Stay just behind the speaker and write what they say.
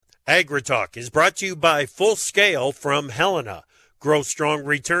AgriTalk is brought to you by Full Scale from Helena. Grow strong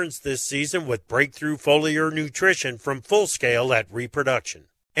returns this season with breakthrough foliar nutrition from Full Scale at Reproduction.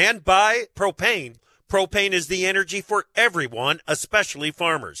 And by Propane. Propane is the energy for everyone, especially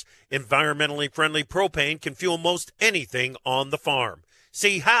farmers. Environmentally friendly propane can fuel most anything on the farm.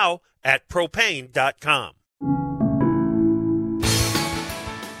 See how at propane.com.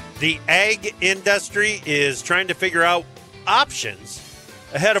 The ag industry is trying to figure out options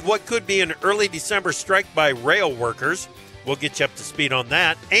ahead of what could be an early December strike by rail workers. We'll get you up to speed on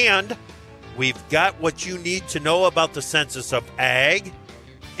that. And we've got what you need to know about the census of ag.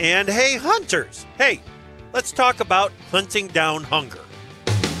 And hey, hunters, hey, let's talk about hunting down hunger.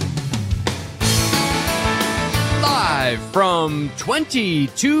 Live from 20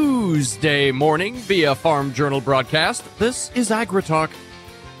 Tuesday morning via Farm Journal broadcast, this is AgriTalk.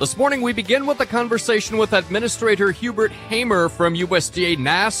 This morning we begin with a conversation with Administrator Hubert Hamer from USDA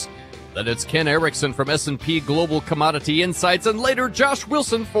NASS. Then it's Ken Erickson from S&P Global Commodity Insights, and later Josh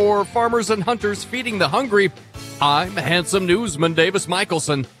Wilson for Farmers and Hunters Feeding the Hungry. I'm handsome newsman Davis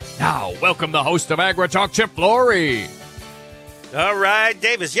Michelson. Now, welcome the host of AgriTalk, Chip Flory. All right,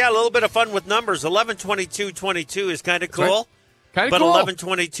 Davis. Yeah, a little bit of fun with numbers. 11/22/22 is kind of cool. Kind of cool. But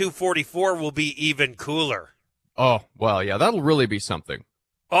 11/22/44 will be even cooler. Oh, well, yeah, that'll really be something.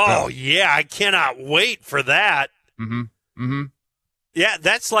 Oh, yeah, I cannot wait for that. Yeah,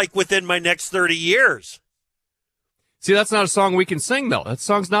 that's like within my next 30 years. See, that's not a song we can sing, though. That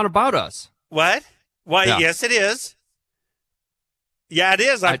song's not about us. What? Why, Yeah. Yes, it is. Yeah, it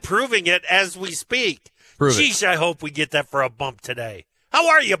is. I'm proving it as we speak. Prove it. Jeez, I hope we get that for a bump today. How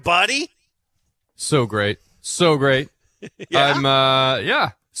are you, buddy? So great. So great. Yeah?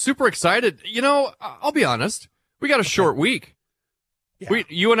 I'm, super excited. You know, I'll be honest. We got a short week. Yeah.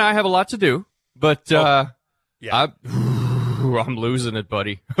 You and I have a lot to do, but, yeah. I'm losing it,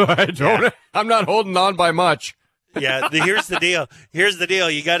 buddy. I'm not holding on by much. Yeah, here's the deal. Here's the deal.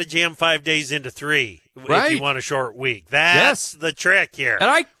 You got to jam 5 days into 3 Right. if you want a short week. That's the trick here. And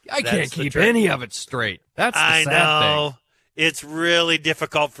I That's can't the keep trick. any of it straight. That's the I sad know. thing. It's really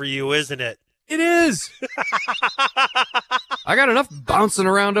difficult for you, isn't it? It is. I got enough bouncing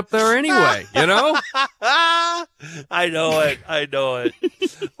around up there anyway, you know? I know it. I know it.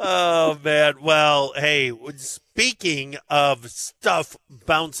 Oh, man. Well, hey, speaking of stuff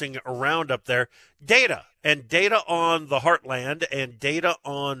bouncing around up there, data on the heartland and data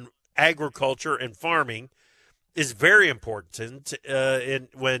on agriculture and farming is very important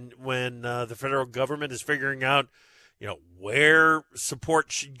when the federal government is figuring out, you know, where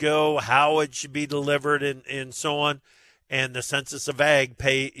support should go, how it should be delivered, and so on. And the Census of Ag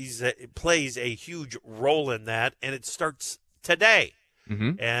plays a huge role in that, and it starts today.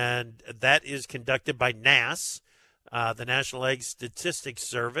 Mm-hmm. And that is conducted by NASS, the National Ag Statistics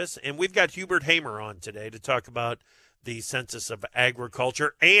Service. And we've got Hubert Hamer on today to talk about the Census of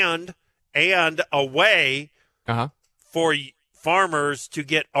Agriculture and a way for farmers to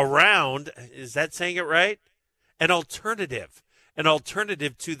get around. Is that saying it right? An alternative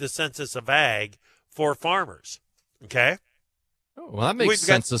to the Census of Ag for farmers. Okay? Oh, well, that makes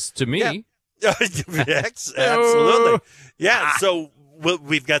sense to me. Yeah. Absolutely. Yeah, so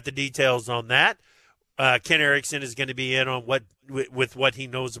we've got the details on that. Ken Erickson is going to be in on what he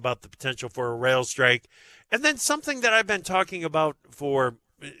knows about the potential for a rail strike. And then something that I've been talking about for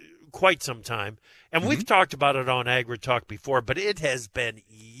quite some time, and we've talked about it on AgriTalk before, but it has been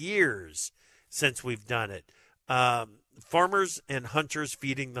years since we've done it. Farmers and Hunters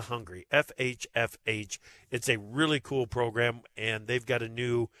Feeding the Hungry, FHFH. It's a really cool program, and they've got a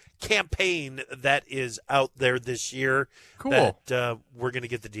new campaign that is out there this year. Cool. That we're going to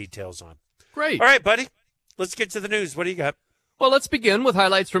get the details on. Great. All right, buddy. Let's get to the news. What do you got? Well, let's begin with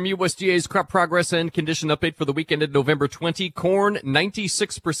highlights from USDA's crop progress and condition update for the week ended November 20. Corn,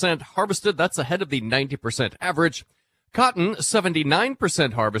 96% harvested. That's ahead of the 90% average. Cotton,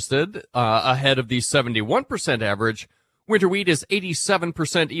 79% harvested, ahead of the 71% average. Winter wheat is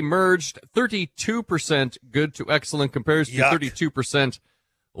 87% emerged, 32% good to excellent compares to 32%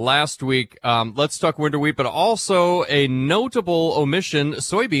 last week. Let's talk winter wheat, but also a notable omission,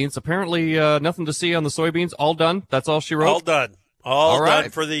 soybeans. Apparently, nothing to see on the soybeans. All done. That's all she wrote. All done. All right.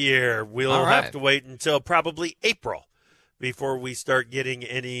 done for the year. We'll have to wait until probably April before we start getting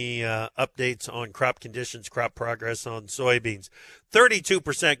any updates on crop conditions, crop progress on soybeans.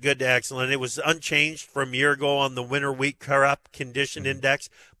 32% good to excellent. It was unchanged from a year ago on the winter wheat crop condition index,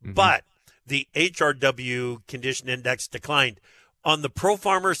 but the HRW condition index declined. On the Pro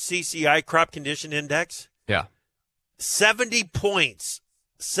Farmer CCI crop condition index, 70 points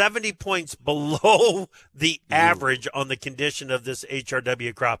 70 points below the average on the condition of this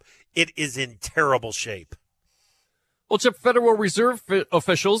HRW crop. It is in terrible shape. Well, Chip, Federal Reserve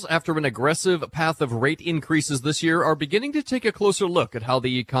officials, after an aggressive path of rate increases this year, are beginning to take a closer look at how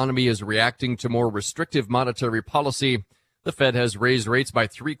the economy is reacting to more restrictive monetary policy. The Fed has raised rates by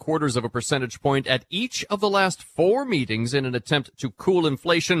 0.75 of a percentage point at each of the last 4 meetings in an attempt to cool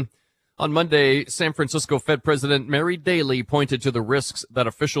inflation. On Monday, San Francisco Fed President Mary Daly pointed to the risks that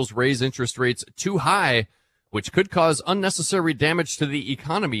officials raise interest rates too high, which could cause unnecessary damage to the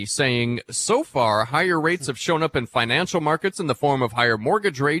economy, saying, so far, higher rates have shown up in financial markets in the form of higher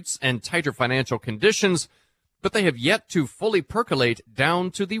mortgage rates and tighter financial conditions, but they have yet to fully percolate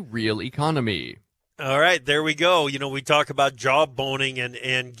down to the real economy. All right, there we go. You know, we talk about jawboning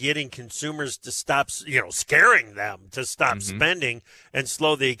and getting consumers to stop, scaring them to stop spending and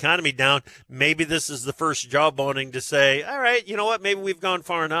slow the economy down. Maybe this is the first jawboning to say, all right, you know what, maybe we've gone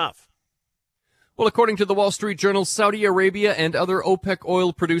far enough. Well, according to the Wall Street Journal, Saudi Arabia and other OPEC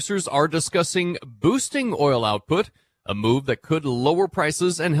oil producers are discussing boosting oil output, a move that could lower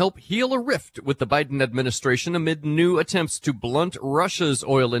prices and help heal a rift with the Biden administration amid new attempts to blunt Russia's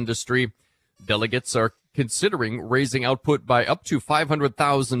oil industry. Delegates are considering raising output by up to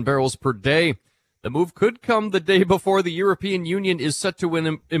 500,000 barrels per day. The move could come the day before the European Union is set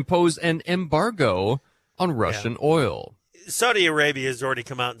to impose an embargo on Russian oil. Saudi Arabia has already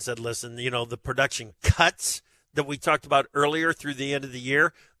come out and said, listen, the production cuts that we talked about earlier through the end of the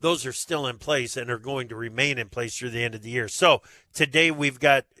year, those are still in place and are going to remain in place through the end of the year. So today we've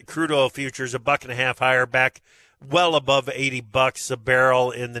got crude oil futures $1.50 higher, back well above $80 a barrel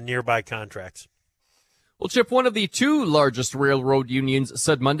in the nearby contracts. Well, Chip, one of the 2 largest railroad unions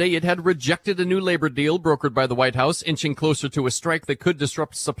said Monday it had rejected a new labor deal brokered by the White House, inching closer to a strike that could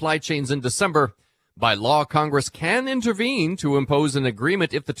disrupt supply chains in December. By law, Congress can intervene to impose an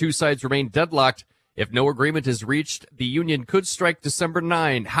agreement if the 2 sides remain deadlocked. If no agreement is reached, the union could strike December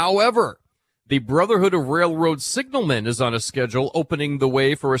 9. However, the Brotherhood of Railroad Signalmen is on a schedule, opening the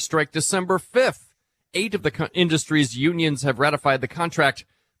way for a strike December 5th. 8 of the industry's unions have ratified the contract,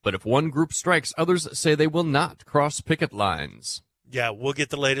 but if one group strikes, others say they will not cross picket lines. Yeah, we'll get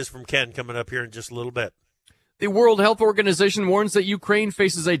the latest from Ken coming up here in just a little bit. The World Health Organization warns that Ukraine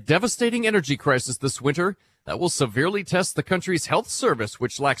faces a devastating energy crisis this winter that will severely test the country's health service,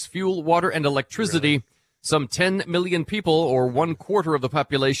 which lacks fuel, water, and electricity. Really? Some 10 million people, or 1/4 of the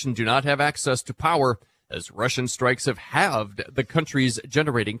population, do not have access to power, as Russian strikes have halved the country's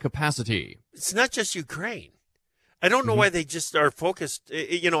generating capacity. It's not just Ukraine. I don't know why they just are focused.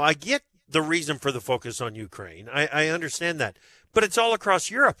 I get the reason for the focus on Ukraine. I understand that. But it's all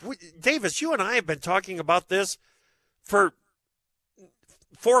across Europe. Davis, you and I have been talking about this for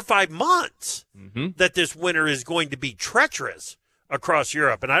 4 or 5 months, that this winter is going to be treacherous across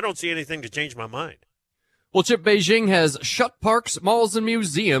Europe, and I don't see anything to change my mind. Well, Chip, Beijing has shut parks, malls, and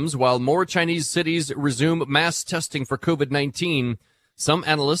museums while more Chinese cities resume mass testing for COVID-19. Some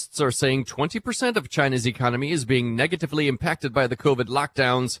analysts are saying 20% of China's economy is being negatively impacted by the COVID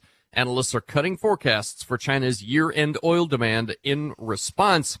lockdowns. Analysts are cutting forecasts for China's year-end oil demand in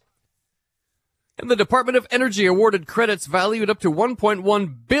response. And the Department of Energy awarded credits valued up to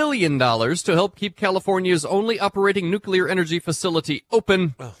 $1.1 billion to help keep California's only operating nuclear energy facility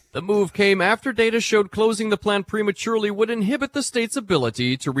open. The move came after data showed closing the plant prematurely would inhibit the state's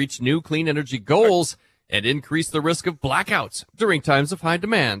ability to reach new clean energy goals and increase the risk of blackouts during times of high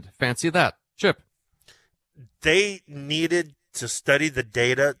demand. Fancy that. Chip. They needed to study the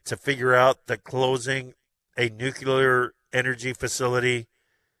data to figure out that closing a nuclear energy facility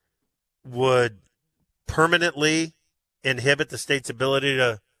would permanently inhibit the state's ability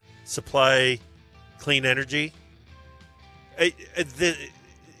to supply clean energy. And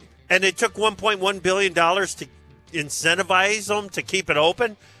it took $1.1 billion to incentivize them to keep it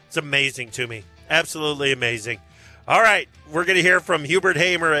open. It's amazing to me. Absolutely amazing. All right, we're going to hear from Hubert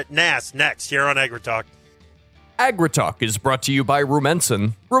Hamer at NASS next here on AgriTalk. AgriTalk is brought to you by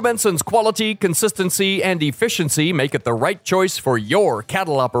Rumensin. Rumensin's quality, consistency, and efficiency make it the right choice for your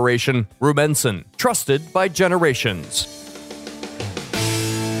cattle operation. Rumensin, trusted by generations.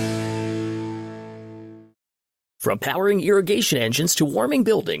 From powering irrigation engines to warming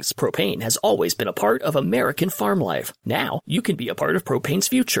buildings, propane has always been a part of American farm life. Now, you can be a part of propane's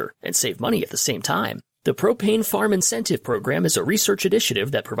future and save money at the same time. The Propane Farm Incentive Program is a research initiative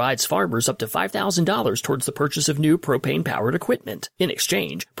that provides farmers up to $5,000 towards the purchase of new propane-powered equipment. In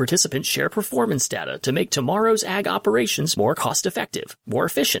exchange, participants share performance data to make tomorrow's ag operations more cost-effective, more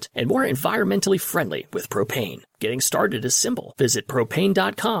efficient, and more environmentally friendly with propane. Getting started is simple. Visit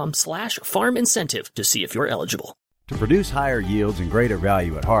propane.com/farm incentive to see if you're eligible. To produce higher yields and greater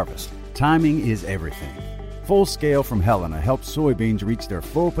value at harvest, timing is everything. Full Scale from Helena helps soybeans reach their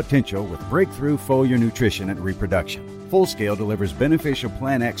full potential with breakthrough foliar nutrition and reproduction. Full Scale delivers beneficial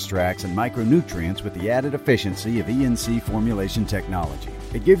plant extracts and micronutrients with the added efficiency of ENC formulation technology.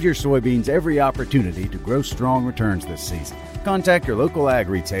 It gives your soybeans every opportunity to grow strong returns this season. Contact your local ag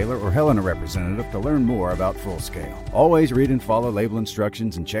retailer or Helena representative to learn more about Full Scale. Always read and follow label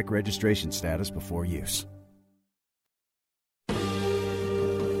instructions and check registration status before use.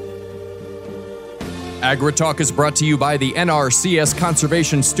 AgriTalk is brought to you by the NRCS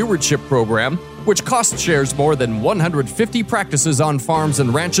Conservation Stewardship Program, which cost shares more than 150 practices on farms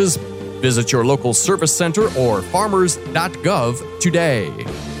and ranches. Visit your local service center or farmers.gov today.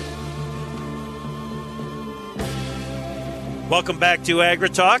 Welcome back to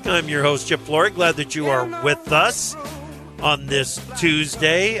AgriTalk. I'm your host, Chip Flory. Glad that you are with us on this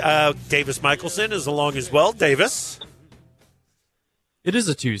Tuesday. Davis Michelson is along as well. Davis? It is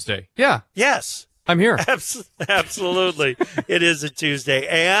a Tuesday. Yeah. Yes. I'm here. Absolutely. It is a Tuesday.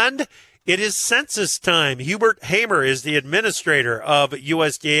 And it is census time. Hubert Hamer is the administrator of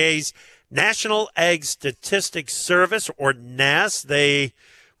USDA's National Ag Statistics Service, or NASS. They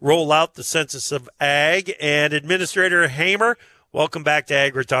roll out the Census of Ag. And Administrator Hamer, welcome back to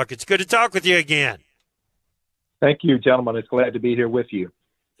AgriTalk. It's good to talk with you again. Thank you, gentlemen. It's glad to be here with you.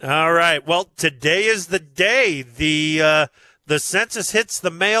 All right. Well, today is the day. The census hits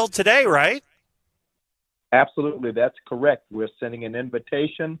the mail today, right? Absolutely, that's correct. We're sending an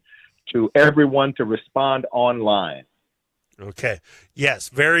invitation to everyone to respond online. Okay. Yes,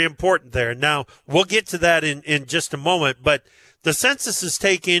 very important there. Now, we'll get to that in just a moment, but the census is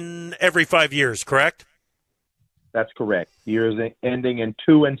taken every 5 years, correct? That's correct. Years ending in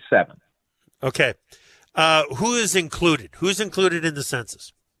 2 and 7. Okay. Who is included? Who's included in the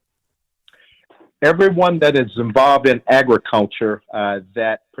census? Everyone that is involved in agriculture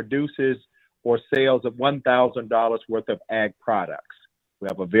that produces or sales of $1,000 worth of ag products. We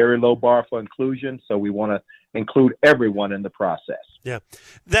have a very low bar for inclusion, so we want to include everyone in the process. Yeah.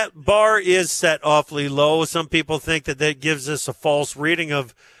 That bar is set awfully low. Some people think that gives us a false reading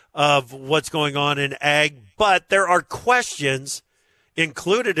of what's going on in ag, but there are questions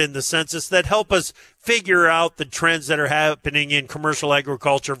included in the census that help us figure out the trends that are happening in commercial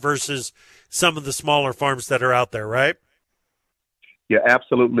agriculture versus some of the smaller farms that are out there, right? You're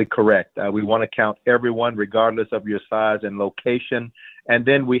absolutely correct. We want to count everyone regardless of your size and location. And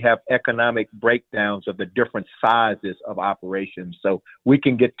then we have economic breakdowns of the different sizes of operations. So we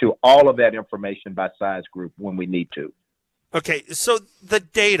can get to all of that information by size group when we need to. Okay, so the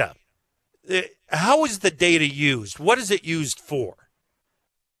data, how is the data used? What is it used for?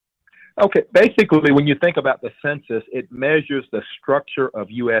 Okay, basically, when you think about the census, it measures the structure of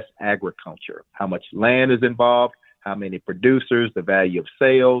U.S. agriculture, how much land is involved, how many producers, the value of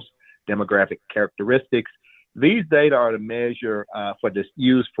sales, demographic characteristics. These data are to measure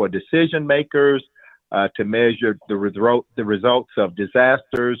used for decision makers, to measure the results of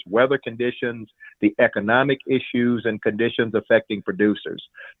disasters, weather conditions, the economic issues and conditions affecting producers.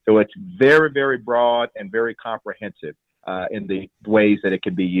 So it's very, very broad and very comprehensive in the ways that it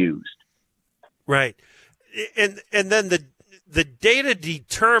can be used. Right. And then the data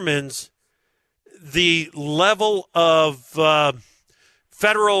determines the level of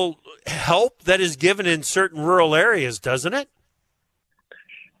federal help that is given in certain rural areas, doesn't it?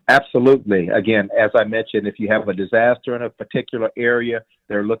 Absolutely. Again, as I mentioned, if you have a disaster in a particular area,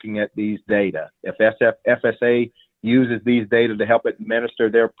 they're looking at these data. If FSA uses these data to help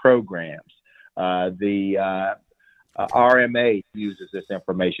administer their programs, the RMA uses this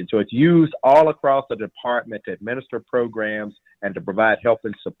information. So it's used all across the department to administer programs and to provide help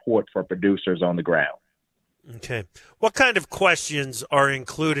and support for producers on the ground. Okay. What kind of questions are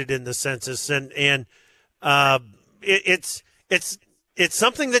included in the census? And it's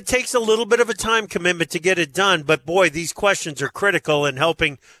something that takes a little bit of a time commitment to get it done. But, boy, these questions are critical in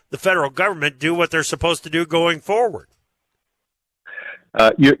helping the federal government do what they're supposed to do going forward.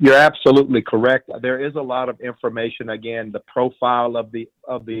 You're absolutely correct. There is a lot of information. Again, the profile of the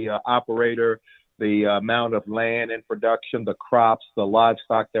operator, the amount of land in production, the crops, the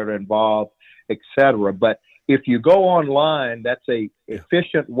livestock that are involved, etc. But if you go online, that's a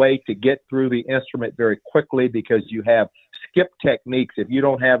efficient way to get through the instrument very quickly because you have skip techniques. If you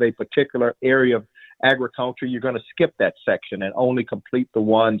don't have a particular area of agriculture, you're going to skip that section and only complete the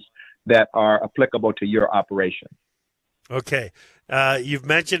ones that are applicable to your operation. Okay. You've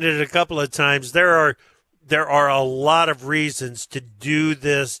mentioned it a couple of times. There are a lot of reasons to do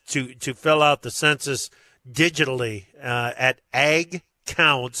this, to fill out the census digitally at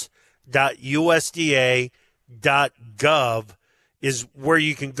agcounts.usda.gov. census.gov is where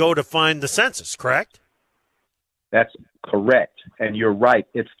you can go to find the census, correct? That's correct. And you're right.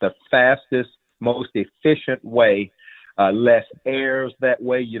 It's the fastest, most efficient way. Less errors that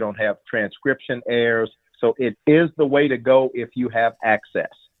way. You don't have transcription errors. So it is the way to go if you have access.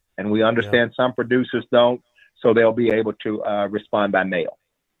 And we understand some producers don't, so they'll be able to respond by mail.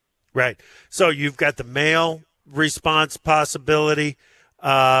 Right. So you've got the mail response possibility,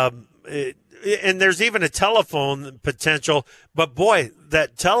 and there's even a telephone potential. But, boy,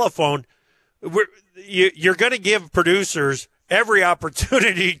 that telephone, you're going to give producers every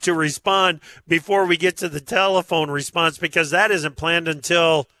opportunity to respond before we get to the telephone response, because that isn't planned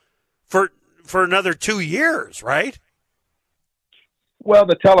until for another 2 years, right? Well,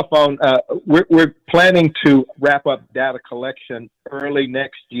 the telephone, we're planning to wrap up data collection early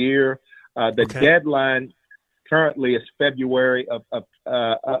next year. The deadline currently is February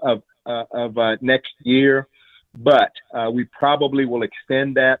of next year, but we probably will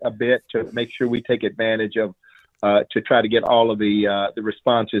extend that a bit to make sure we take advantage of to try to get all of the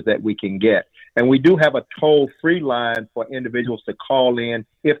responses that we can get. And we do have a toll-free line for individuals to call in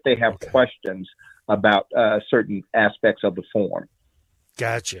if they have questions about certain aspects of the form.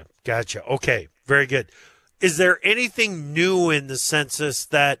 Gotcha. Okay, very good. Is there anything new in the census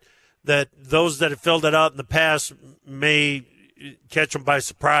that those that have filled it out in the past may catch them by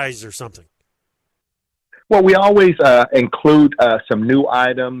surprise or something? Well, we always include some new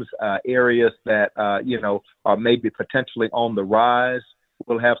items, areas that, are maybe potentially on the rise.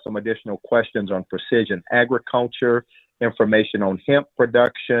 We'll have some additional questions on precision agriculture, information on hemp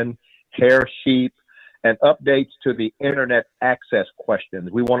production, hair sheep, and updates to the internet access questions.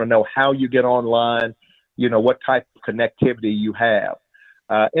 We want to know how you get online, what type of connectivity you have.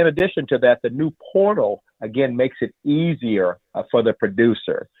 In addition to that, the new portal, again, makes it easier for the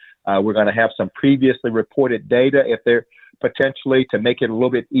producer. We're going to have some previously reported data if they're potentially to make it a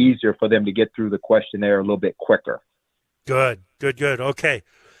little bit easier for them to get through the questionnaire a little bit quicker. Good. Okay.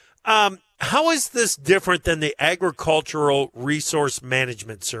 How is this different than the Agricultural Resource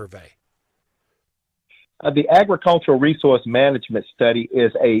Management Survey? The Agricultural Resource Management Study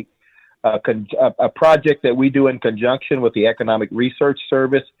is a project that we do in conjunction with the Economic Research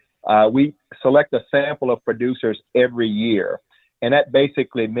Service. We select a sample of producers every year, and that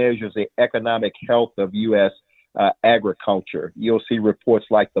basically measures the economic health of U.S. Agriculture. You'll see reports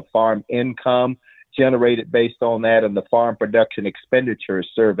like the farm income generated based on that, and the farm production expenditures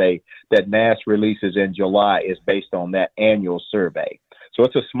survey that NASS releases in July is based on that annual survey. So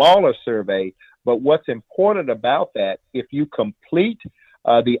it's a smaller survey, but what's important about that, if you complete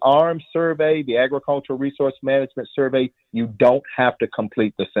the ARM survey, the Agricultural Resource Management Survey, you don't have to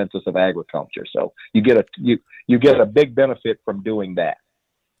complete the Census of Agriculture. So you get a big benefit from doing that.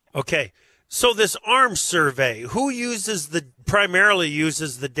 Okay. So this ARM survey, who primarily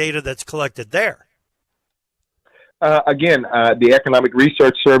uses the data that's collected there? Again, the Economic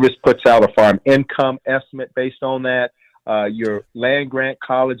Research Service puts out a farm income estimate based on that. Your land grant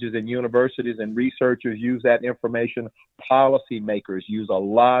colleges and universities and researchers use that information. Policymakers use a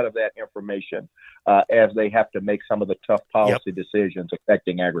lot of that information as they have to make some of the tough policy decisions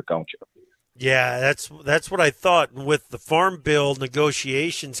affecting agriculture. Yeah, that's what I thought. With the Farm Bill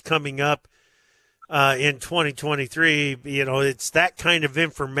negotiations coming up in 2023, it's that kind of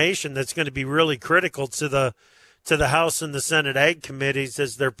information that's going to be really critical to the House and the Senate Ag committees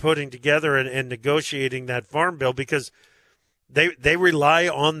as they're putting together and negotiating that Farm Bill, because they rely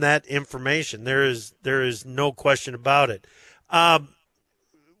on that information. There is no question about it.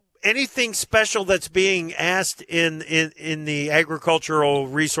 Anything special that's being asked in the Agricultural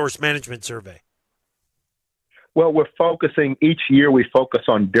Resource Management Survey? Well, each year we focus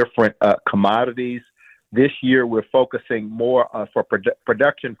on different commodities. This year we're focusing more for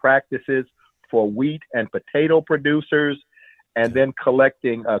production practices for wheat and potato producers, and then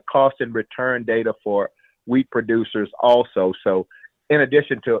collecting cost and return data for wheat producers also. So in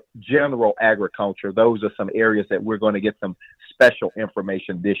addition to general agriculture, those are some areas that we're going to get some special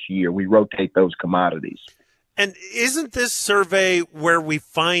information this year. We rotate those commodities. And isn't this survey where we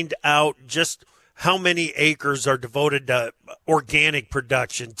find out just how many acres are devoted to organic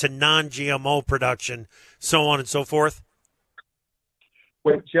production, to non-GMO production, so on and so forth?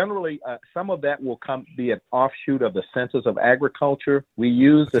 Well, generally, some of that will be an offshoot of the Census of Agriculture. We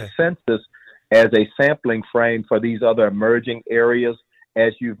use the census as a sampling frame for these other emerging areas,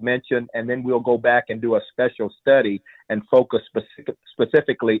 as you've mentioned, and then we'll go back and do a special study and focus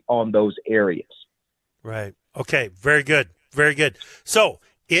specifically on those areas. Right. Okay. Very good. Very good. So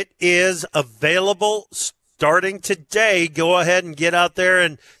it is available starting today. Go ahead and get out there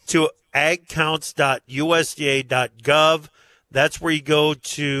and to agcounts.usda.gov. That's where you go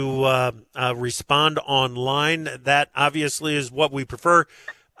to respond online. That obviously is what we prefer.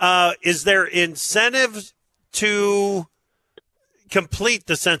 Is there incentives to complete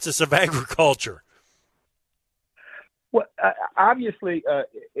the Census of Agriculture? Well, obviously,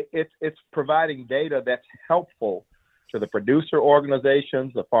 it's providing data that's helpful to the producer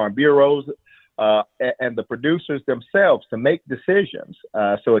organizations, the farm bureaus, and the producers themselves to make decisions.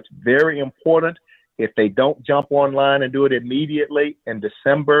 So it's very important. If they don't jump online and do it immediately, in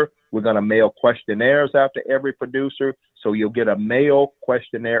December, we're going to mail questionnaires out to every producer. So you'll get a mail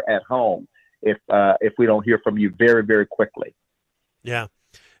questionnaire at home if we don't hear from you very, very quickly. Yeah.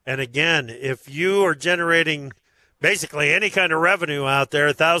 And again, if you are generating basically any kind of revenue out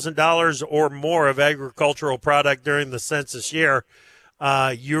there, $1,000 or more of agricultural product during the census year,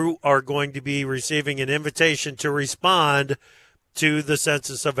 you are going to be receiving an invitation to respond to the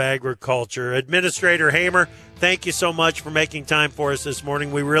Census of Agriculture. Administrator Hamer, thank you so much for making time for us this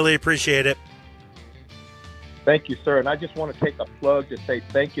morning. We really appreciate it. Thank you, sir. And I just want to take a plug to say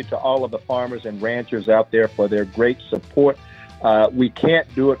thank you to all of the farmers and ranchers out there for their great support. We can't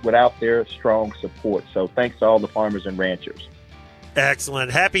do it without their strong support. So thanks to all the farmers and ranchers.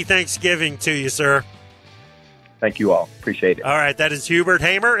 Excellent. Happy Thanksgiving to you, sir. Thank you all. Appreciate it. All right. That is Hubert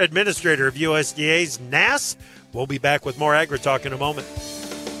Hamer, Administrator of USDA's NASS. We'll be back with more Agri-Talk in a moment.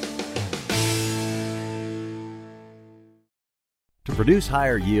 To produce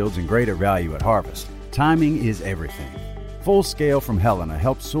higher yields and greater value at harvest, timing is everything. Full Scale from Helena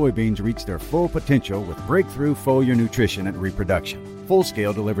helps soybeans reach their full potential with breakthrough foliar nutrition and reproduction. Full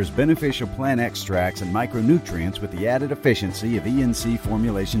Scale delivers beneficial plant extracts and micronutrients with the added efficiency of ENC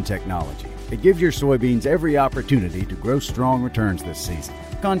formulation technology. It gives your soybeans every opportunity to grow strong returns this season.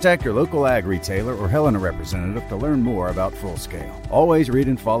 Contact your local ag retailer or Helena representative to learn more about Full Scale. Always read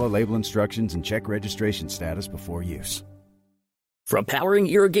and follow label instructions and check registration status before use. From powering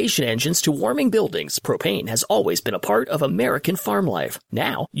irrigation engines to warming buildings, propane has always been a part of American farm life.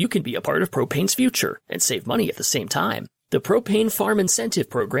 Now, you can be a part of propane's future and save money at the same time. The Propane Farm Incentive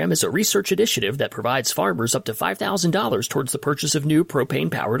Program is a research initiative that provides farmers up to $5,000 towards the purchase of new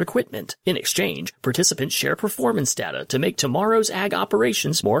propane-powered equipment. In exchange, participants share performance data to make tomorrow's ag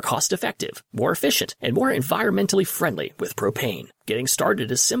operations more cost-effective, more efficient, and more environmentally friendly with propane. Getting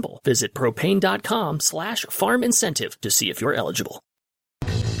started is simple. Visit propane.com/farm incentive to see if you're eligible.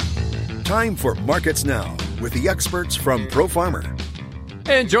 Time for Markets Now with the experts from Pro Farmer.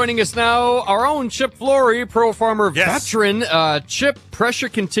 And joining us now, our own Chip Flory, Pro Farmer veteran. Chip, pressure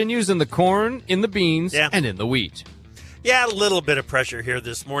continues in the corn, in the beans, and in the wheat. Yeah, a little bit of pressure here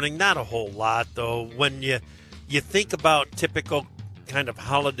this morning. Not a whole lot, though. When you think about typical kind of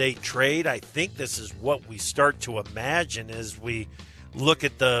holiday trade, I think this is what we start to imagine as we look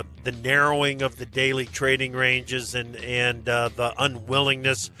at the narrowing of the daily trading ranges and the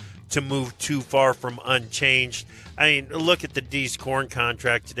unwillingness to move too far from unchanged. I mean, look at the D's corn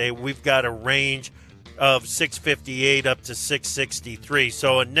contract today. We've got a range of 658 up to 663.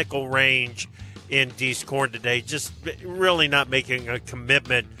 So a nickel range in D's corn today, just really not making a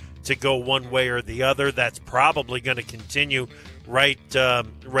commitment to go one way or the other. That's probably going to continue right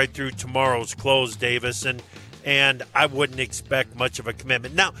through tomorrow's close, Davis. And I wouldn't expect much of a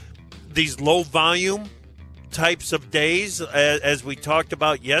commitment. Now, these low volume types of days, as we talked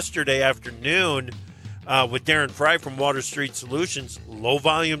about yesterday afternoon with Darren Fry from Water Street Solutions, low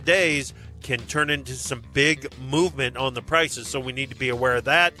volume days can turn into some big movement on the prices, so we need to be aware of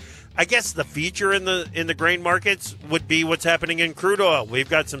that. I guess the feature in the grain markets would be what's happening in crude oil. We've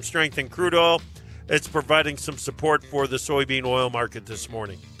got some strength in crude oil. It's providing some support for the soybean oil market this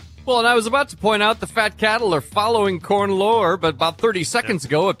morning. Well, and I was about to point out the fat cattle are following corn lower, but about 30 seconds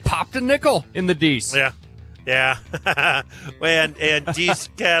ago, it popped a nickel in the D's. Yeah. and D's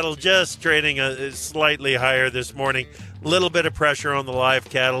cattle just trading slightly higher this morning. A little bit of pressure on the live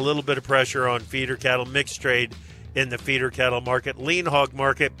cattle, a little bit of pressure on feeder cattle, mixed trade in the feeder cattle market. Lean hog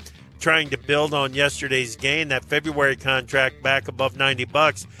market trying to build on yesterday's gain. That February contract back above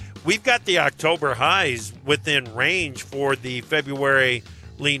 $90. We've got the October highs within range for the February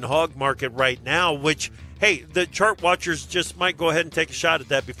lean hog market right now, which, hey, the chart watchers just might go ahead and take a shot at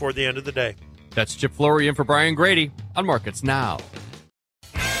that before the end of the day. That's Chip Flory in for Brian Grady on Markets Now.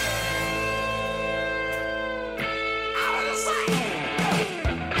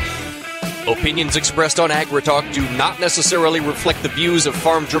 Opinions expressed on Agri-Talk do not necessarily reflect the views of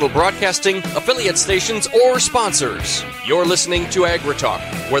Farm Journal Broadcasting, affiliate stations, or sponsors. You're listening to Agri-Talk,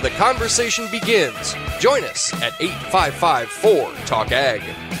 where the conversation begins. Join us at 855-4-TALK-AG.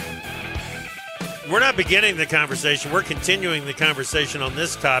 We're not beginning the conversation. We're continuing the conversation on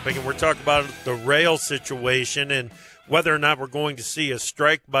this topic, and we're talking about the rail situation and whether or not we're going to see a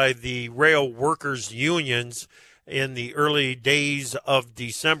strike by the rail workers' unions in the early days of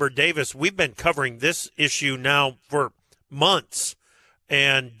December. Davis, we've been covering this issue now for months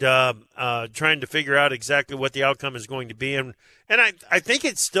and trying to figure out exactly what the outcome is going to be. And I think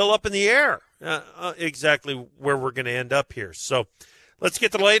it's still up in the air exactly where we're going to end up here. So let's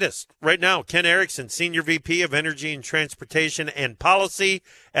get the latest. Right now, Ken Erickson, Senior VP of Energy and Transportation and Policy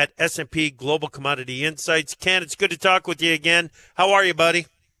at S&P Global Commodity Insights. Ken, it's good to talk with you again. How are you, buddy?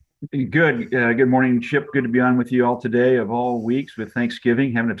 Good. Good morning, Chip. Good to be on with you all today of all weeks with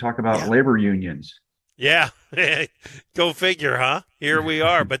Thanksgiving, having to talk about labor unions. Yeah. Go figure, huh? Here we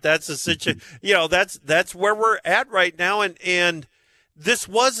are. But that's a situation, that's where we're at right now. And this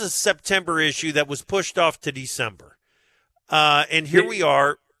was a September issue that was pushed off to December. And here we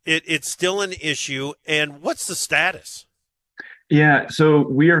are. It's still an issue. And what's the status? Yeah. So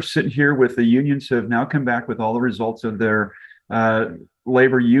we are sitting here with the unions have now come back with all the results of their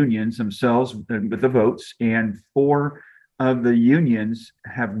labor unions themselves with the votes, and 4 of the unions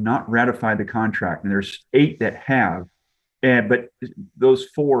have not ratified the contract, and there's 8 that have. But those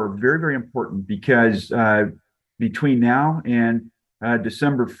 4 are very, very important because between now and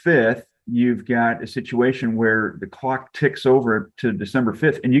December 5th, you've got a situation where the clock ticks over to December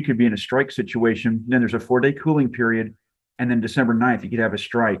 5th, and you could be in a strike situation. Then there's a 4-day cooling period, and then December 9th, you could have a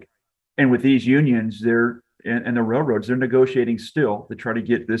strike. And with these unions, and the railroads, they're negotiating still to try to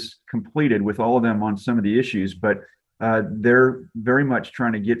get this completed with all of them on some of the issues. But they're very much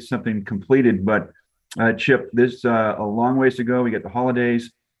trying to get something completed. But Chip, there's a long ways to go. We got the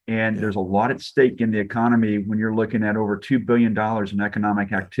holidays, and there's a lot at stake in the economy when you're looking at over $2 billion in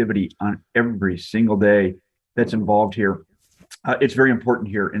economic activity on every single day that's involved here. It's very important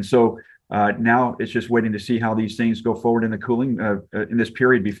here. And so now it's just waiting to see how these things go forward in the cooling in this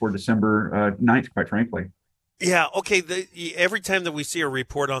period before December 9th, quite frankly. Yeah. Okay. Every time that we see a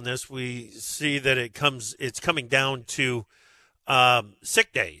report on this, we see that it's coming down to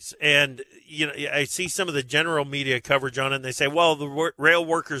sick days. And, I see some of the general media coverage on it, and they say, well, the rail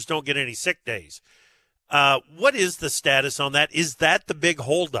workers don't get any sick days. What is the status on that? Is that the big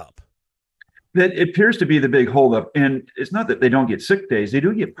holdup? That appears to be the big holdup. And it's not that they don't get sick days. They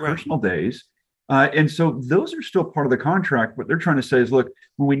do get personal days. And so those are still part of the contract. What they're trying to say is, look,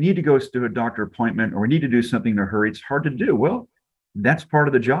 when we need to go to a doctor appointment or we need to do something in a hurry, it's hard to do. Well, that's part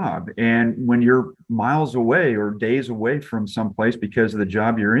of the job. And when you're miles away or days away from someplace because of the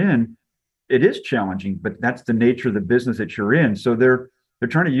job you're in, it is challenging, but that's the nature of the business that you're in. So they're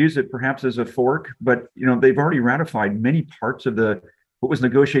trying to use it perhaps as a fork, but they've already ratified many parts of what was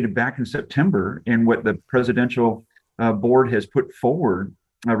negotiated back in September and what the presidential board has put forward,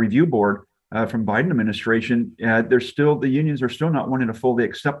 a review board. From Biden administration, the unions are still not wanting to fully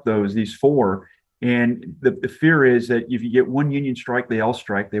accept these 4. And the fear is that if you get one union strike, they all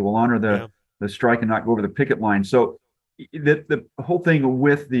strike. They will honor the strike and not go over the picket line. So the whole thing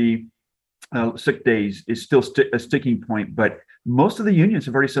with the sick days is still a sticking point. But most of the unions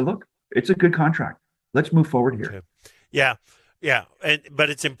have already said, look, it's a good contract. Let's move forward here. Okay. Yeah. But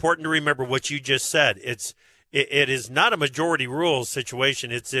it's important to remember what you just said. It is not a majority rule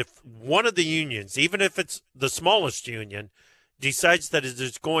situation. It's if one of the unions, even if it's the smallest union, decides that it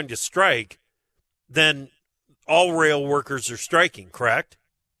is going to strike, then all rail workers are striking, correct?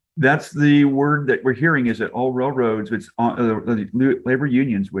 That's the word that we're hearing, is that all railroads, the labor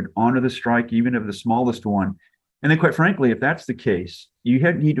unions would honor the strike, even of the smallest one. And then, quite frankly, if that's the case, you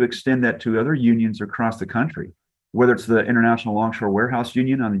need to extend that to other unions across the country, whether it's the International Longshore Warehouse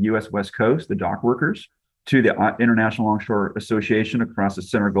Union on the U.S. West Coast, the dock workers, to the International Longshore Association across the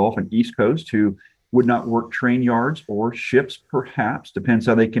Center Gulf and East Coast, who would not work train yards or ships, perhaps, depends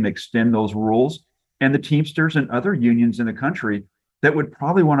how they can extend those rules, and the Teamsters and other unions in the country that would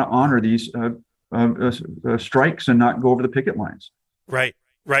probably want to honor these strikes and not go over the picket lines. Right.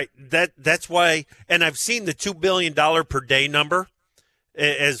 That's why, and I've seen the $2 billion per day number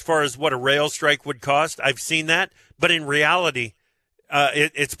as far as what a rail strike would cost. I've seen that, but in reality,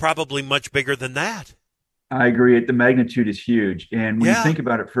 it's probably much bigger than that. I agree. The magnitude is huge. And when you think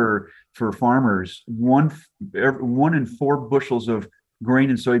about it for farmers, one in 4 bushels of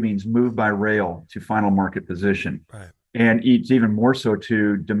grain and soybeans move by rail to final market position. Right. And it's even more so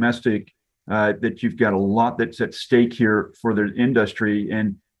to domestic, that you've got a lot that's at stake here for the industry.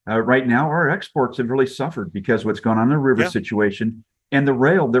 And right now, our exports have really suffered because what's going on in the river situation. And the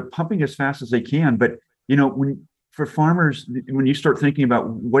rail, they're pumping as fast as they can. But, for farmers, when you start thinking about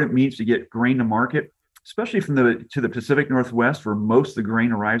what it means to get grain to market, especially to the Pacific Northwest, where most of the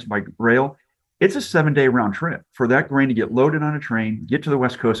grain arrives by rail, it's a 7-day round trip for that grain to get loaded on a train, get to the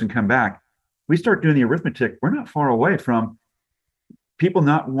West Coast, and come back. We start doing the arithmetic. We're not far away from people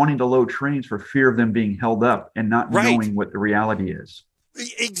not wanting to load trains for fear of them being held up and not knowing what the reality is.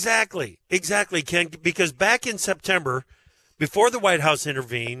 Exactly, Ken, because back in September, before the White House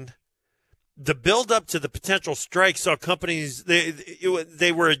intervened, the build up to the potential strike saw companies,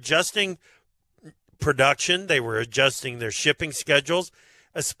 they were adjusting production, they were adjusting their shipping schedules,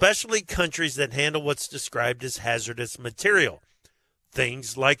 especially countries that handle what's described as hazardous material,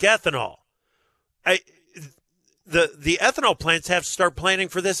 things like ethanol. The ethanol plants have to start planning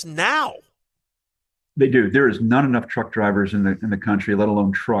for this now. They do. There is not enough truck drivers in the country, let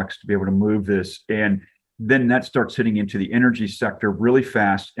alone trucks, to be able to move this. And then that starts hitting into the energy sector really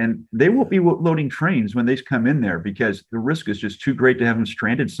fast. And they won't be loading trains when they come in there because the risk is just too great to have them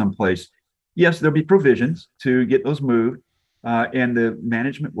stranded someplace. Yes, there'll be provisions to get those moved, and the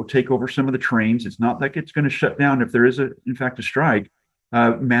management will take over some of the trains. It's not like it's going to shut down if there is, in fact, a strike.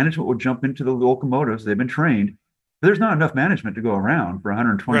 Management will jump into the locomotives. They've been trained. But there's not enough management to go around for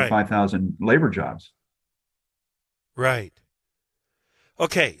 125,000 labor jobs. Right.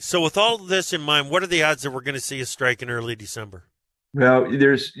 Okay, so with all of this in mind, what are the odds that we're going to see a strike in early December? Well,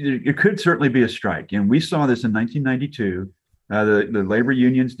 it could certainly be a strike. And we saw this in 1992. The labor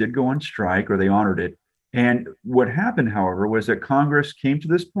unions did go on strike, or they honored it. And what happened, however, was that Congress came to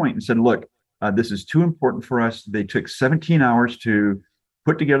this point and said, look, this is too important for us. They took 17 hours to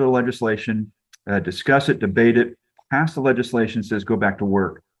put together the legislation, discuss it, debate it, pass the legislation, says go back to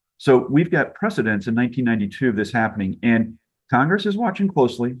work. So we've got precedents in 1992 of this happening, and Congress is watching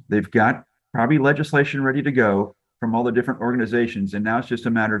closely. They've got probably legislation ready to go from all the different organizations, and now it's just a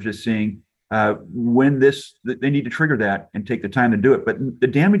matter of just seeing when they need to trigger that and take the time to do it. But the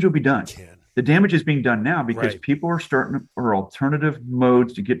damage will be done. The damage is being done now because people are starting for alternative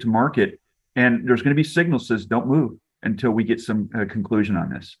modes to get to market, and there's going to be signals that says don't move until we get some conclusion on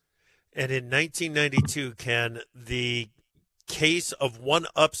this. And in 1992, Ken, the case of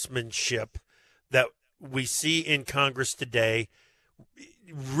one-upsmanship that we see in Congress today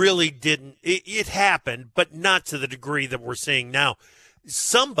really didn't. It happened, but not to the degree that we're seeing now.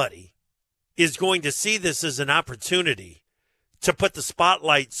 Somebody is going to see this as an opportunity to put the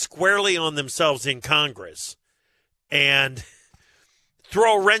spotlight squarely on themselves in Congress and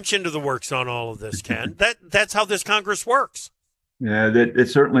throw a wrench into the works on all of this, Ken. That's how this Congress works. Yeah, it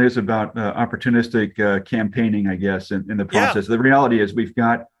certainly is about opportunistic campaigning, I guess, in the process. Yeah. The reality is we've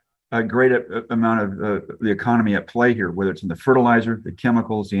got a great amount of the economy at play here, whether it's in the fertilizer, the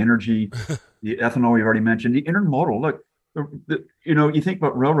chemicals, the energy, the ethanol we've already mentioned, the intermodal. Look, you think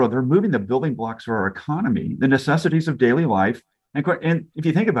about railroad, they're moving the building blocks of our economy, the necessities of daily life. And if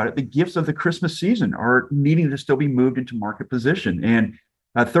you think about it, the gifts of the Christmas season are needing to still be moved into market position. And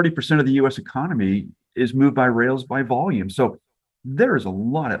 30% of the U.S. economy is moved by rails by volume. So there is a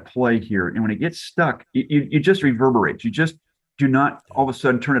lot at play here. And when it gets stuck, it just reverberates. You just do not all of a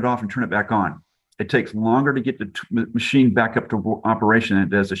sudden turn it off and turn it back on. It takes longer to get the machine back up to operation than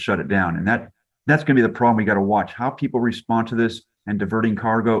it does to shut it down. And that's going to be the problem. We got to watch how people respond to this and diverting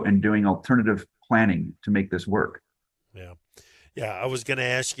cargo and doing alternative planning to make this work. Yeah. Yeah, I was going to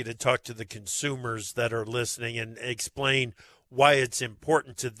ask you to talk to the consumers that are listening and explain why it's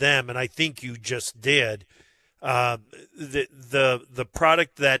important to them, and I think you just did. The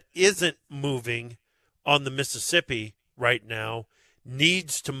product that isn't moving on the Mississippi right now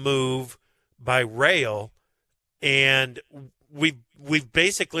needs to move by rail, and we've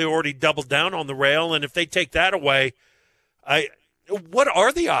basically already doubled down on the rail. And if they take that away, what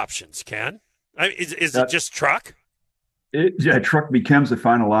are the options, Ken? Is it just truck? Truck becomes the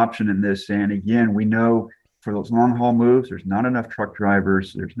final option in this. And again, we know for those long haul moves, there's not enough truck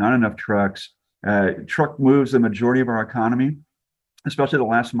drivers. There's not enough trucks. Truck moves the majority of our economy, especially the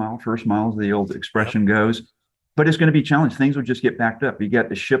last mile, first mile, as the old expression goes. But it's going to be challenged. Things will just get backed up. You got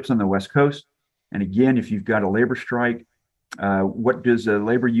the ships on the West Coast. And again, if you've got a labor strike, what does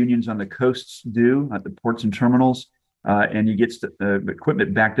labor unions on the coasts do at the ports and terminals? And you get the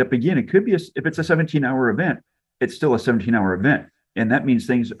equipment backed up again. It could be, if it's a 17-hour event, it's still a 17-hour event. And that means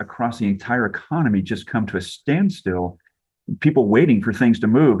things across the entire economy just come to a standstill, people waiting for things to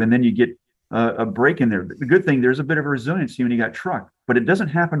move. And then you get a break in there. The good thing, there's a bit of a resiliency when you got truck, but it doesn't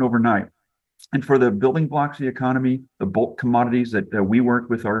happen overnight. And for the building blocks of the economy, the bulk commodities that we work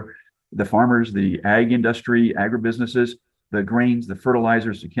with the farmers, the ag industry, agribusinesses, the grains, the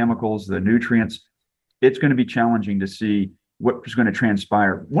fertilizers, the chemicals, the nutrients, it's going to be challenging to see what's going to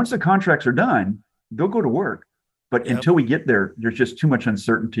transpire. Once the contracts are done, they'll go to work. But until we get there, there's just too much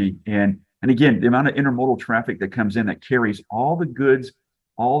uncertainty. And again, the amount of intermodal traffic that comes in that carries all the goods,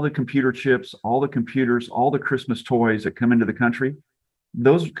 all the computer chips, all the computers, all the Christmas toys that come into the country,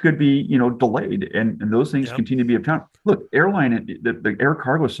 those could be, delayed, and those things continue to be accounted. Look, the air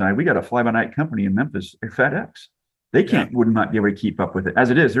cargo side, we got a fly-by-night company in Memphis, FedEx. They would not be able to keep up with it. As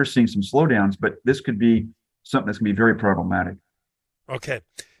it is, they're seeing some slowdowns, but this could be something that's going to be very problematic. Okay.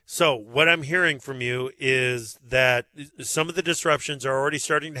 So what I'm hearing from you is that some of the disruptions are already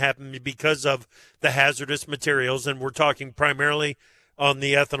starting to happen because of the hazardous materials, and we're talking primarily on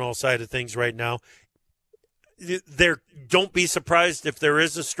the ethanol side of things right now. Don't be surprised if there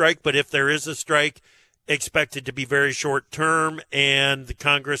is a strike, but if there is a strike, expect it to be very short term and the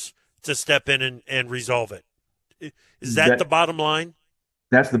Congress to step in and resolve it. Is that the bottom line?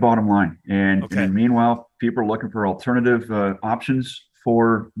 That's the bottom line. And meanwhile, people are looking for alternative options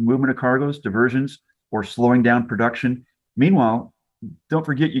for movement of cargoes, diversions, or slowing down production. Meanwhile, don't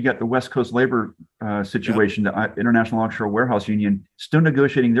forget you got the West Coast labor situation. The International Offshore Warehouse Union still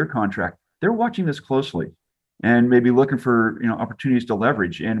negotiating their contract. They're watching this closely and maybe looking for opportunities to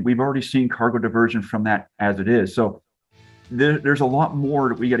leverage. And we've already seen cargo diversion from that as it is. So there's a lot more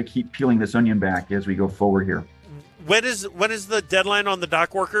that we got to keep peeling this onion back as we go forward here. When is the deadline on the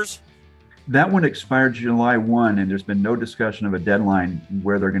dock workers? That one expired July 1, and there's been no discussion of a deadline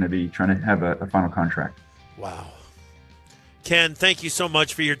where they're going to be trying to have a final contract. Wow. Ken, thank you so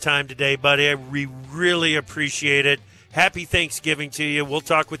much for your time today, buddy. We really appreciate it. Happy Thanksgiving to you. We'll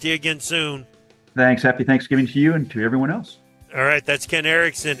talk with you again soon. Thanks. Happy Thanksgiving to you and to everyone else. All right, that's Ken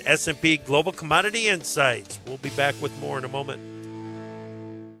Erickson, S&P Global Commodity Insights. We'll be back with more in a moment.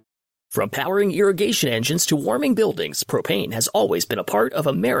 From powering irrigation engines to warming buildings, propane has always been a part of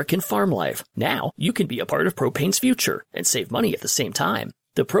American farm life. Now, you can be a part of propane's future and save money at the same time.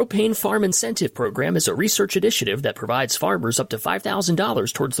 The Propane Farm Incentive Program is a research initiative that provides farmers up to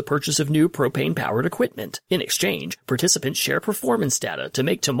 $5,000 towards the purchase of new propane-powered equipment. In exchange, participants share performance data to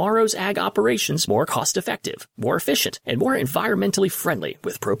make tomorrow's ag operations more cost-effective, more efficient, and more environmentally friendly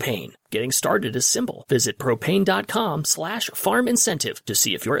with propane. Getting started is simple. Visit propane.com/farm incentive to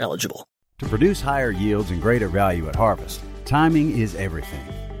see if you're eligible. To produce higher yields and greater value at harvest, timing is everything.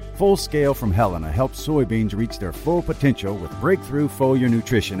 Full Scale from Helena helps soybeans reach their full potential with breakthrough foliar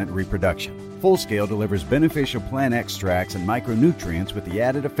nutrition and reproduction. Full Scale delivers beneficial plant extracts and micronutrients with the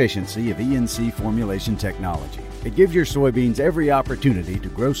added efficiency of ENC formulation technology. It gives your soybeans every opportunity to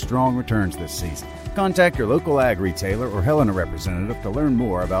grow strong returns this season. Contact your local ag retailer or Helena representative to learn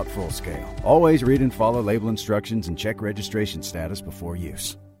more about Full Scale. Always read and follow label instructions and check registration status before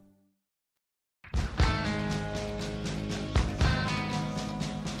use.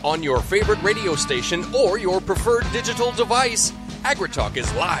 On your favorite radio station or your preferred digital device, AgriTalk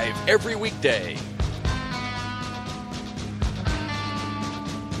is live every weekday.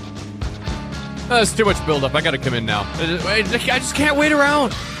 That's too much buildup. I got to come in now. I just can't wait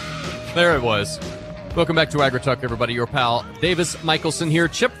around. There it was. Welcome back to AgriTalk, everybody. Your pal Davis Michelson here.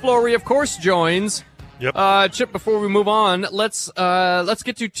 Chip Flory, of course, joins. Yep. Chip, before we move on, let's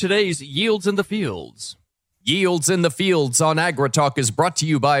get to today's Yields in the Fields. Yields in the Fields on AgriTalk is brought to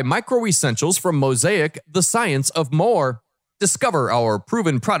you by Micro Essentials from Mosaic, the science of more. Discover our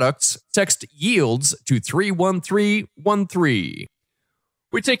proven products. Text YIELDS to 31313.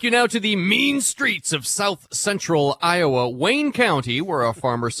 We take you now to the mean streets of south central Iowa, Wayne County, where a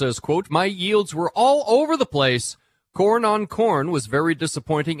farmer says, quote, "My yields were all over the place. Corn on corn was very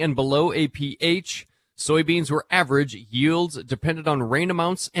disappointing and below APH. Soybeans were average. Yields depended on rain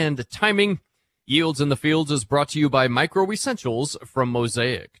amounts and timing." Yields in the Fields is brought to you by Micro Essentials from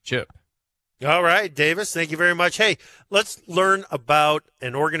Mosaic. Chip. All right, Davis, thank you very much. Hey, let's learn about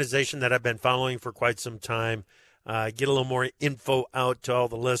an organization that I've been following for quite some time. Get a little more info out to all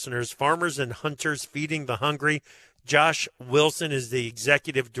the listeners. Farmers and Hunters Feeding the Hungry. Josh Wilson is the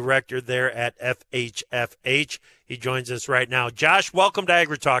executive director there at FHFH. He joins us right now. Josh, welcome to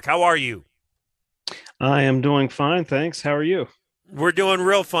AgriTalk. How are you? I am doing fine, thanks. How are you? We're doing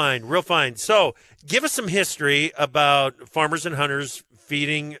real fine, real fine. So give us some history about Farmers and Hunters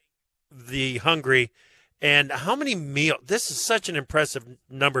Feeding the Hungry and how many meals. This is such an impressive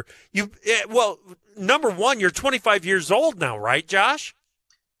number. Number one, you're 25 years old now, right, Josh?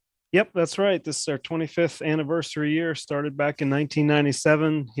 Yep, that's right. This is our 25th anniversary year. Started back in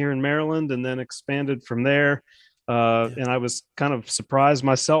 1997 here in Maryland and then expanded from there. And I was kind of surprised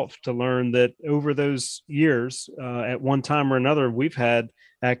myself to learn that over those years, at one time or another, we've had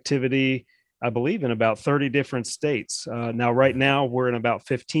activity, I believe, in about 30 different states. Now, right now, we're in about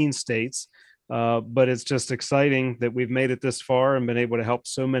 15 states, but it's just exciting that we've made it this far and been able to help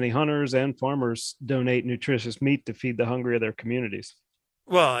so many hunters and farmers donate nutritious meat to feed the hungry of their communities.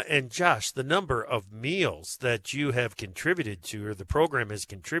 Well, and Josh, the number of meals that you have contributed to, or the program has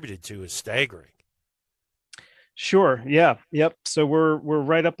contributed to, is staggering. Sure. Yeah. Yep. So we're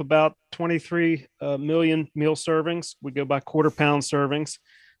right up about 23 million meal servings. We go by quarter pound servings.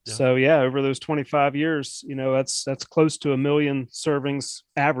 Yeah. So yeah, over those 25 years, that's close to 1 million servings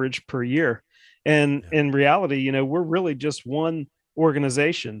average per year. And in reality, we're really just one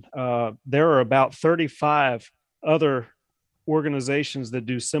organization. There are about 35 other organizations that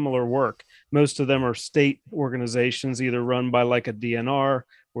do similar work. Most of them are state organizations, either run by like a DNR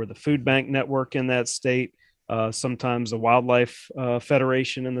or the food bank network in that state. Sometimes a wildlife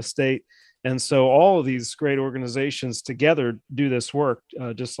federation in the state. And so all of these great organizations together do this work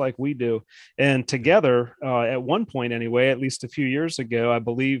just like we do. And together, at one point anyway, at least a few years ago, I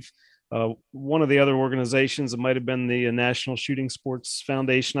believe one of the other organizations, it might have been the National Shooting Sports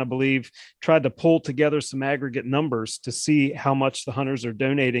Foundation, I believe, tried to pull together some aggregate numbers to see how much the hunters are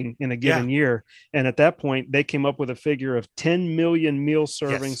donating in a given year. And at that point, they came up with a figure of 10 million meal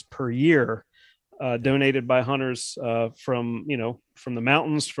servings per year. Donated by hunters from the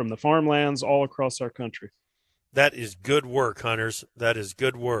mountains, from the farmlands, all across our country. That is good work, hunters. That is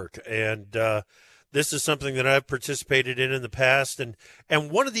good work. And this is something that I've participated in the past. And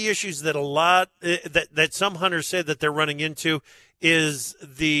one of the issues that that some hunters say that they're running into is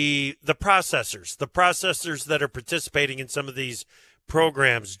the processors that are participating in some of these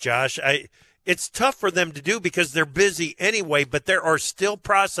programs, Josh. It's tough for them to do because they're busy anyway, but there are still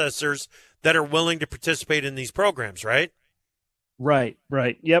processors that are willing to participate in these programs, right? Right.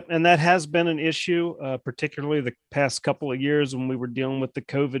 Yep. And that has been an issue, particularly the past couple of years when we were dealing with the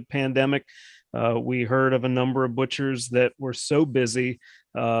COVID pandemic. We heard of a number of butchers that were so busy,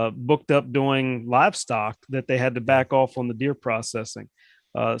 booked up doing livestock that they had to back off on the deer processing.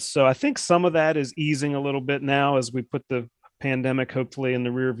 So I think some of that is easing a little bit now as we put the pandemic hopefully in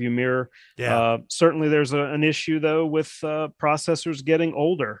the rearview mirror. Certainly there's an issue though with processors getting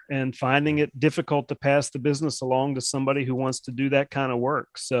older and finding it difficult to pass the business along to somebody who wants to do that kind of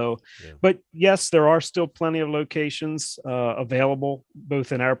work. So but yes, there are still plenty of locations available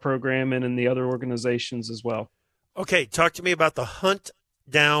both in our program and in the other organizations as well. Okay, talk to me about the Hunt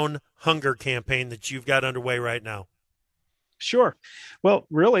Down Hunger campaign that you've got underway right now. Sure. Well,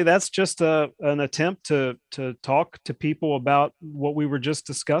 really, that's just an attempt to talk to people about what we were just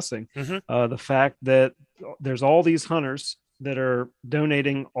discussing. The fact that there's all these hunters that are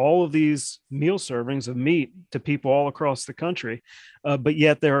donating all of these meal servings of meat to people all across the country. But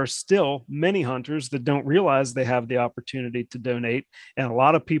yet there are still many hunters that don't realize they have the opportunity to donate, and a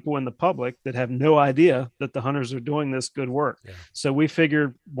lot of people in the public that have no idea that the hunters are doing this good work. So we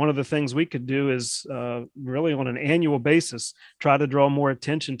figured one of the things we could do is really on an annual basis, try to draw more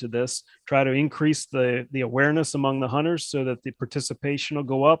attention to this, try to increase the awareness among the hunters so that the participation will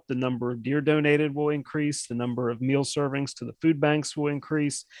go up, the number of deer donated will increase, the number of meal servings to the food banks will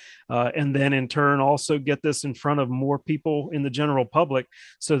increase, and then in turn also get this in front of more people in the general public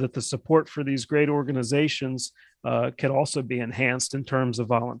so that the support for these great organizations can also be enhanced in terms of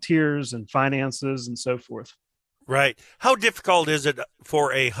volunteers and finances and so forth. Right. How difficult is it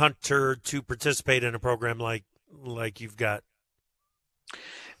for a hunter to participate in a program like you've got?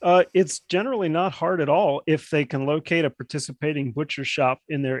 It's generally not hard at all if they can locate a participating butcher shop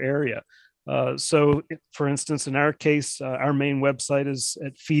in their area. So, for instance, in our case, our main website is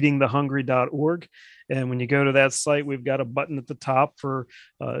at feedingthehungry.org. And when you go to that site, we've got a button at the top for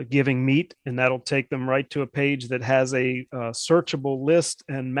giving meat, and that'll take them right to a page that has a searchable list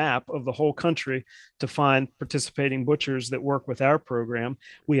and map of the whole country to find participating butchers that work with our program.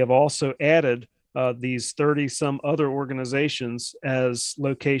 We have also added these 30 some other organizations as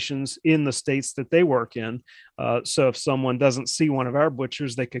locations in the states that they work in. So if someone doesn't see one of our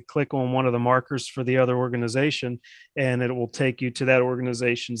butchers, they could click on one of the markers for the other organization, and it will take you to that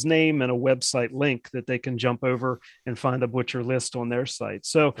organization's name and a website link that they can jump over and find a butcher list on their site.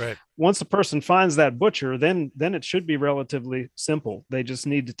 So once a person finds that butcher, then it should be relatively simple. They just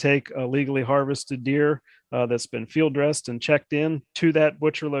need to take a legally harvested deer that's been field dressed and checked in to that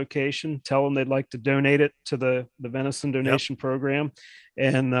butcher location, tell them they'd like to donate it to the venison donation program.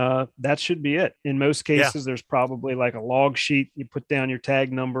 And that should be it. In most cases, there's probably like a log sheet. You put down your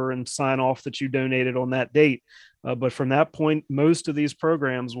tag number and sign off that you donated on that date. But from that point, most of these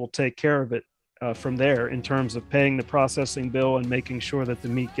programs will take care of it from there in terms of paying the processing bill and making sure that the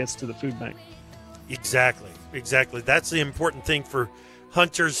meat gets to the food bank. Exactly. That's the important thing for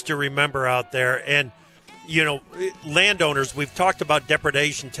hunters to remember out there. And landowners, we've talked about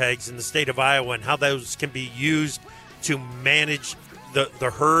depredation tags in the state of Iowa and how those can be used to manage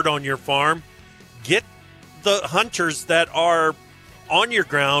the herd on your farm. Get the hunters that are on your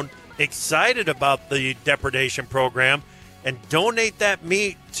ground, excited about the depredation program, and donate that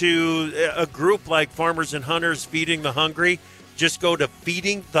meat to a group like Farmers and Hunters Feeding the Hungry. Just go to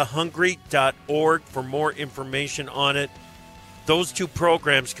feedingthehungry.org for more information on it. Those two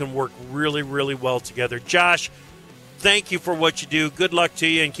programs can work really, really well together. Josh, thank you for what you do. Good luck to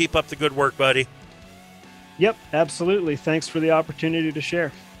you, and keep up the good work, buddy. Yep, absolutely. Thanks for the opportunity to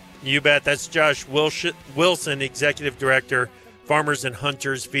share. You bet. That's Josh Wilson, Executive Director, Farmers and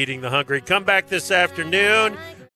Hunters Feeding the Hungry. Come back this afternoon.